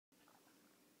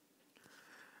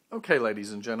Okay,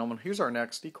 ladies and gentlemen, here's our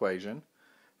next equation.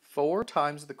 4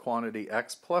 times the quantity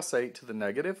x plus 8 to the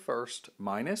negative first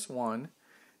minus 1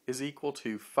 is equal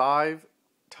to 5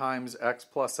 times x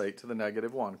plus 8 to the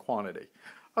negative 1 quantity.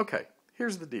 Okay,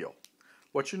 here's the deal.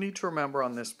 What you need to remember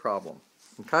on this problem,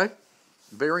 okay?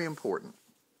 Very important.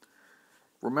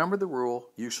 Remember the rule,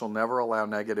 you shall never allow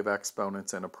negative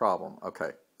exponents in a problem.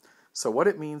 Okay, so what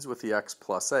it means with the x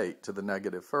plus 8 to the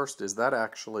negative first is that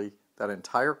actually that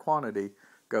entire quantity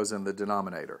goes in the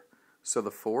denominator. So the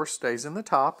 4 stays in the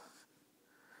top,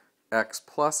 x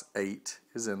plus 8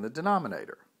 is in the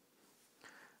denominator.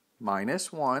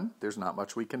 Minus 1, there's not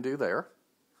much we can do there.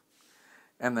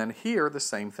 And then here the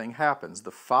same thing happens.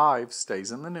 The 5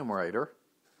 stays in the numerator,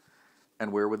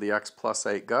 and where would the x plus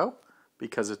 8 go?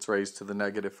 Because it's raised to the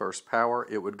negative first power,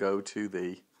 it would go to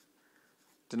the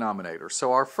denominator.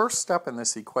 So our first step in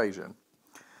this equation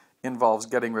involves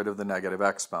getting rid of the negative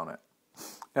exponent.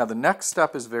 Now the next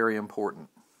step is very important.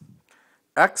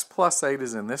 X plus 8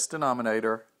 is in this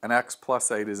denominator and x plus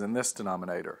 8 is in this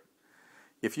denominator.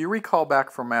 If you recall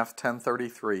back from Math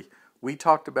 1033, we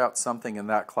talked about something in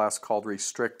that class called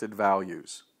restricted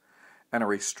values. And a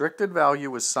restricted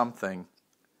value is something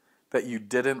that you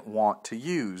didn't want to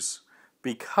use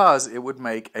because it would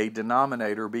make a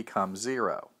denominator become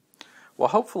 0. Well,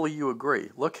 hopefully you agree.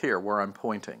 Look here where I'm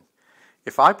pointing.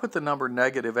 If I put the number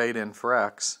negative 8 in for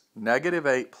x, negative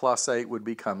 8 plus 8 would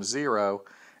become 0,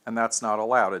 and that's not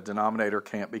allowed. A denominator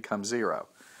can't become 0.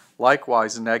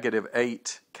 Likewise, negative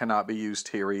 8 cannot be used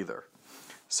here either.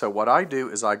 So what I do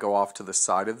is I go off to the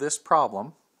side of this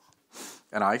problem,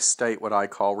 and I state what I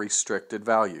call restricted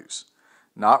values.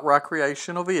 Not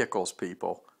recreational vehicles,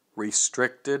 people.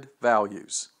 Restricted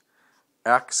values.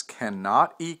 X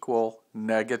cannot equal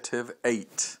negative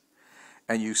 8.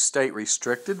 And you state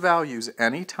restricted values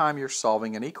anytime you're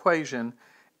solving an equation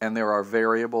and there are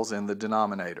variables in the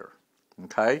denominator.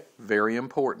 Okay? Very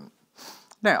important.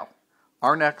 Now,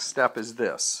 our next step is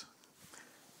this.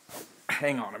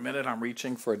 Hang on a minute, I'm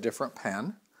reaching for a different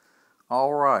pen.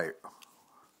 All right.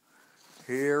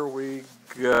 Here we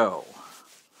go.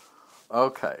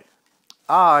 Okay.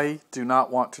 I do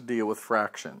not want to deal with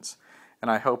fractions, and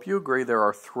I hope you agree there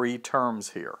are 3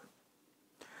 terms here.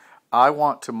 I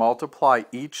want to multiply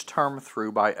each term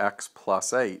through by x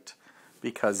plus 8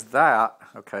 because that,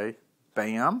 okay,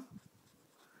 bam,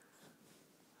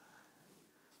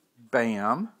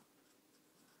 bam,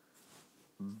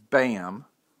 bam,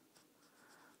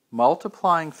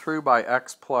 multiplying through by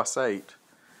x plus 8,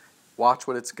 watch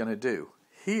what it's going to do.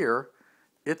 Here,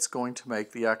 it's going to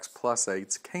make the x plus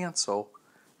 8s cancel,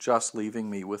 just leaving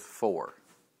me with 4.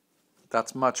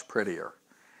 That's much prettier.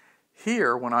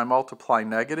 Here, when I multiply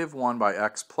negative 1 by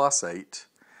x plus 8,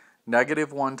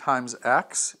 negative 1 times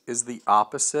x is the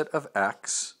opposite of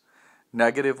x.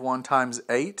 Negative 1 times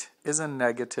 8 is a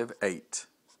negative 8.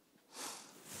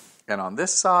 And on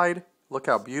this side, look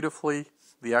how beautifully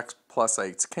the x plus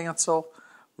 8s cancel,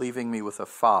 leaving me with a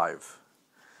 5.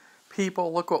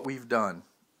 People, look what we've done.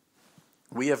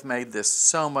 We have made this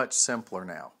so much simpler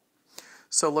now.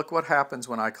 So look what happens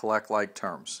when I collect like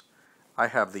terms. I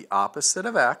have the opposite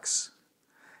of x,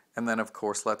 and then of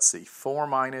course, let's see, 4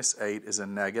 minus 8 is a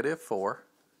negative 4,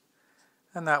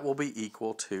 and that will be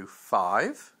equal to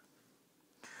 5.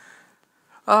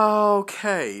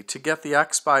 Okay, to get the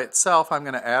x by itself, I'm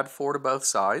going to add 4 to both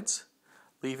sides,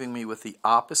 leaving me with the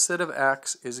opposite of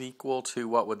x is equal to,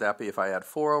 what would that be? If I add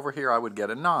 4 over here, I would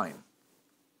get a 9.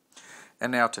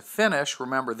 And now to finish,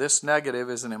 remember this negative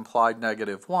is an implied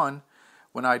negative 1.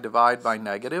 When I divide by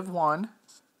negative 1,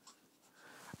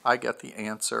 I get the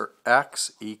answer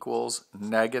x equals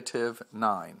negative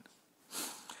 9.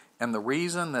 And the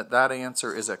reason that that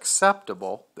answer is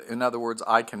acceptable, in other words,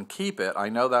 I can keep it, I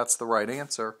know that's the right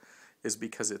answer, is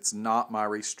because it's not my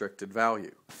restricted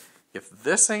value. If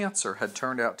this answer had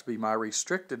turned out to be my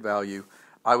restricted value,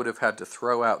 I would have had to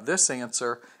throw out this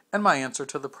answer, and my answer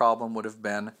to the problem would have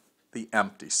been the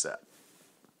empty set.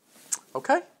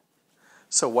 Okay?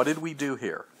 So what did we do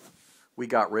here? We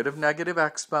got rid of negative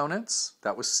exponents.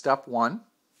 That was step 1.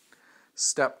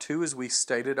 Step 2 is we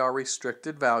stated our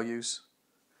restricted values.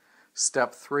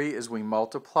 Step 3 is we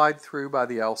multiplied through by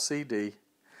the LCD.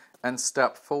 And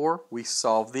step 4, we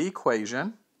solved the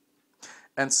equation.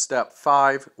 And step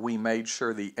 5, we made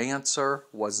sure the answer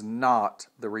was not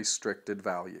the restricted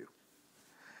value.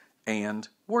 And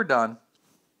we're done.